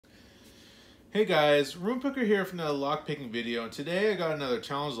Hey guys, RoonPicker here from the lock picking video, and today I got another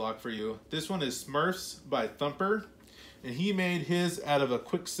challenge lock for you. This one is Smurfs by Thumper, and he made his out of a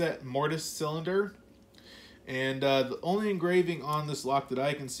quickset mortise cylinder. And the only engraving on this lock that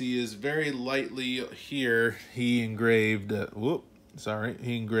I can see is very lightly here. He engraved,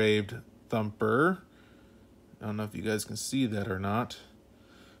 he engraved Thumper. I don't know if you guys can see that or not.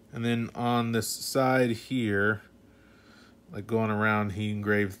 And then on this side here, like going around, he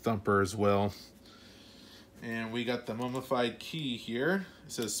engraved Thumper as well. And we got the mummified key here.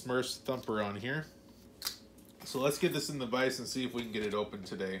 It says Smurf's Thumper on here. So let's get this in the vise and see if we can get it open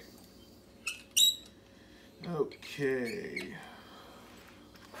today. Okay.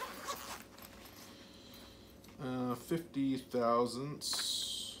 50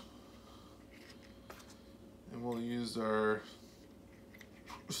 thousandths. And we'll use our,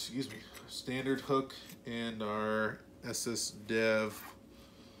 standard hook and our SS Dev.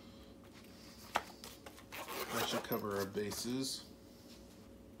 That should cover our bases.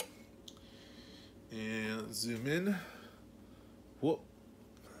 And zoom in. Whoop.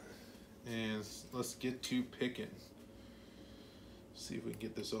 And let's get to picking. See if we can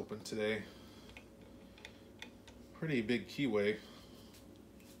get this open today. Pretty big keyway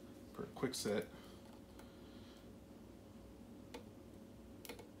for a quick set.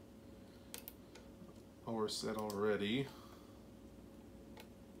 Overset already.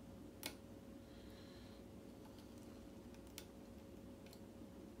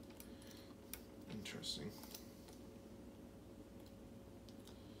 Interesting.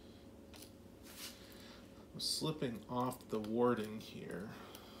 I'm slipping off the warding here.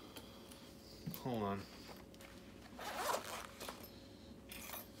 Hold on.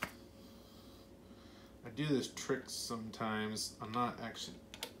 I do this trick sometimes. I'm not actually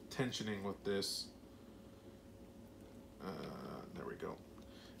tensioning with this. There we go.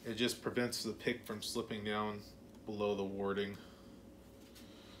 It just prevents the pick from slipping down below the warding.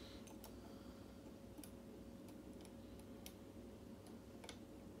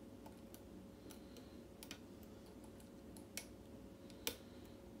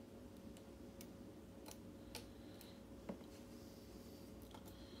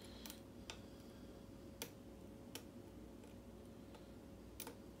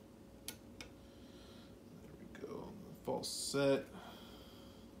 False set.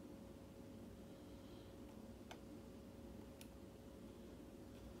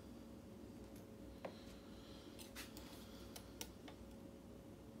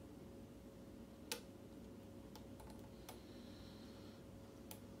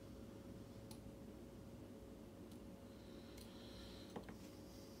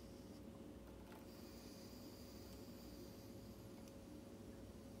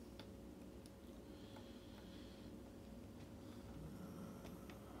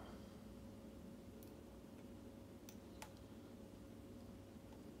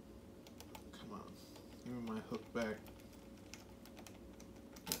 Give me my hook back.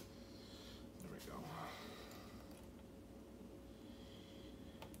 There we go.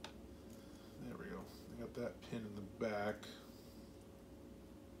 There we go. I got that pin in the back.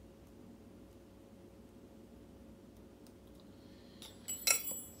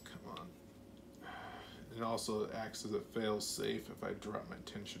 Come on. It also acts as a fail-safe if I drop my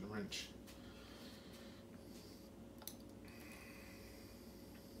tension wrench.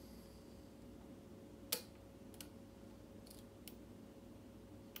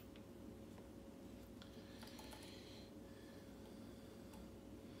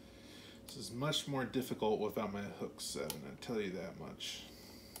 This is much more difficult without my hook 7, I tell you that much.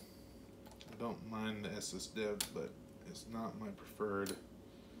 I don't mind the SS Dev, but it's not my preferred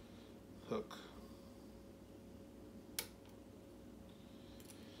hook.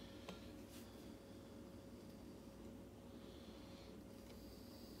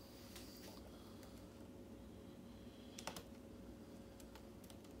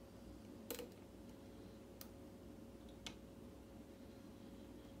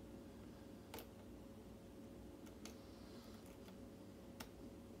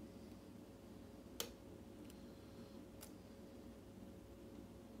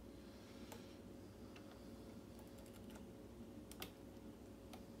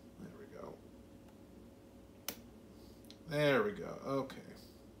 There we go. Okay.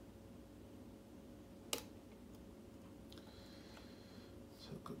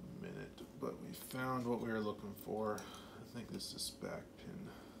 Took a minute, but we found what we were looking for. I think this is back pin.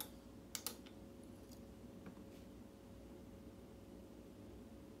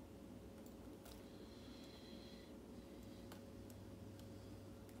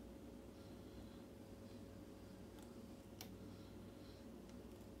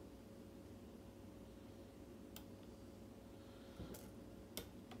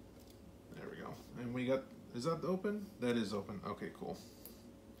 Is that open? That is open. Okay, cool.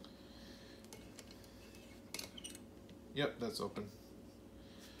 Yep, that's open.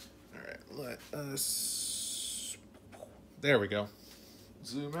 All right, let us, there we go.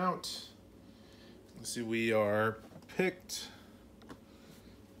 Zoom out. Let's see, we are picked.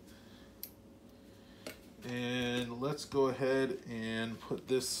 And let's go ahead and put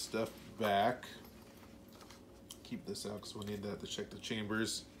this stuff back. Keep this out because we'll need that to check the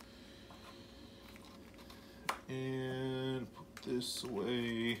chambers. And put this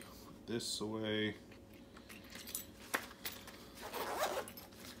away, put this away.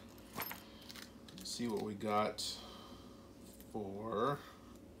 Let's see what we got for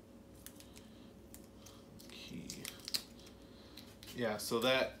key. Yeah, so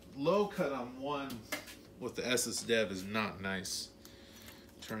that low cut on one with the SS Dev is not nice.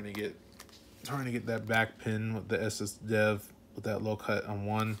 Trying to get that back pin with the SS Dev with that low cut on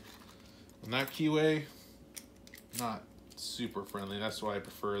one. On that keyway, not super friendly. That's why I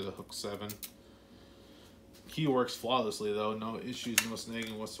prefer the Hook 7. Key works flawlessly though, no issues, no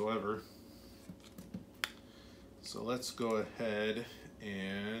snagging whatsoever. So let's go ahead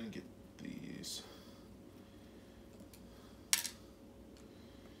and get these.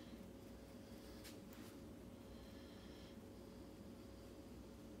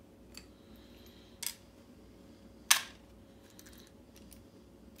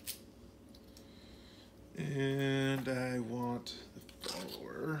 And I want the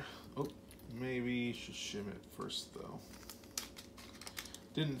follower. Oh, maybe should shim it first though.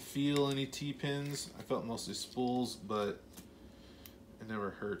 Didn't feel any T-pins. I felt mostly spools, but it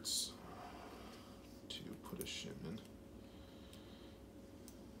never hurts to put a shim in.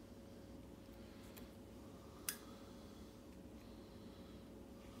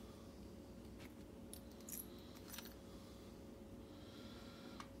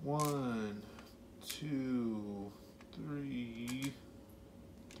 One, two, three.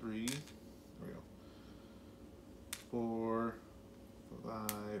 There we go. 4,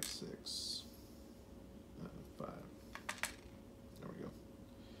 5, 6, 5. There we go.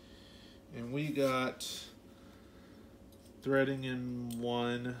 And we got threading in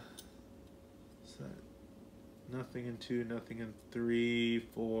 1. So nothing in 2, nothing in 3,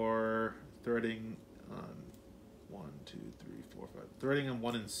 4. Threading on 1, 2, 3, 4, 5. Threading on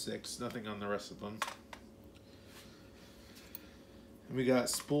 1 and 6. Nothing on the rest of them. And we got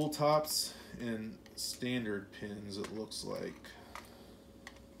spool tops and standard pins, it looks like.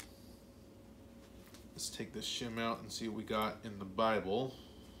 Let's take this shim out and see what we got in the Bible.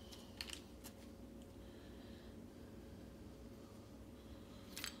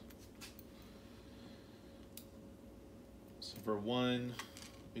 So for 1,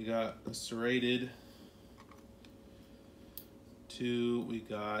 we got a serrated. 2, we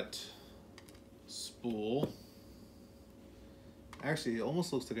got spool. Actually, it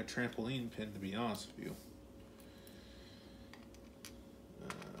almost looks like a trampoline pin, to be honest with you.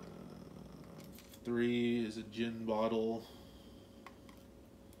 3 is a gin bottle.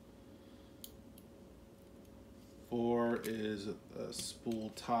 4 is a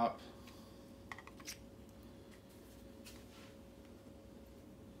spool top.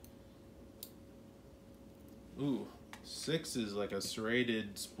 6 is like a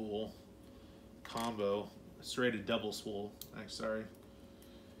serrated spool combo. Serrated double spool, I'm sorry.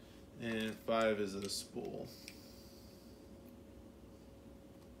 And 5 is a spool.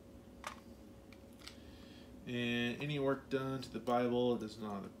 And any work done to the Bible, it does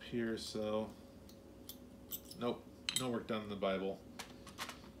not appear so. Nope, no work done in the Bible.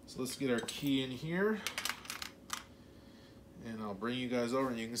 So let's get our key in here. And I'll bring you guys over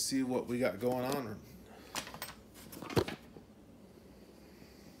and you can see what we got going on.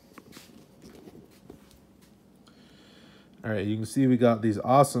 Alright, you can see we got these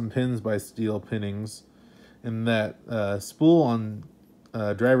awesome pins by Steel Pinnings. And that spool on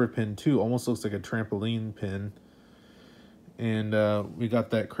driver pin 2 almost looks like a trampoline pin. And we got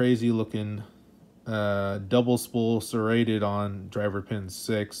that crazy looking double spool serrated on driver pin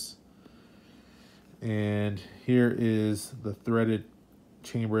 6. And here is the threaded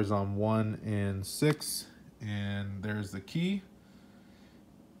chambers on 1 and 6. And there's the key.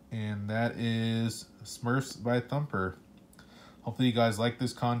 And that is Smurfs by Thumper. Hopefully you guys like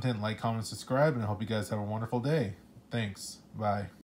this content, like, comment, subscribe, and I hope you guys have a wonderful day. Thanks. Bye.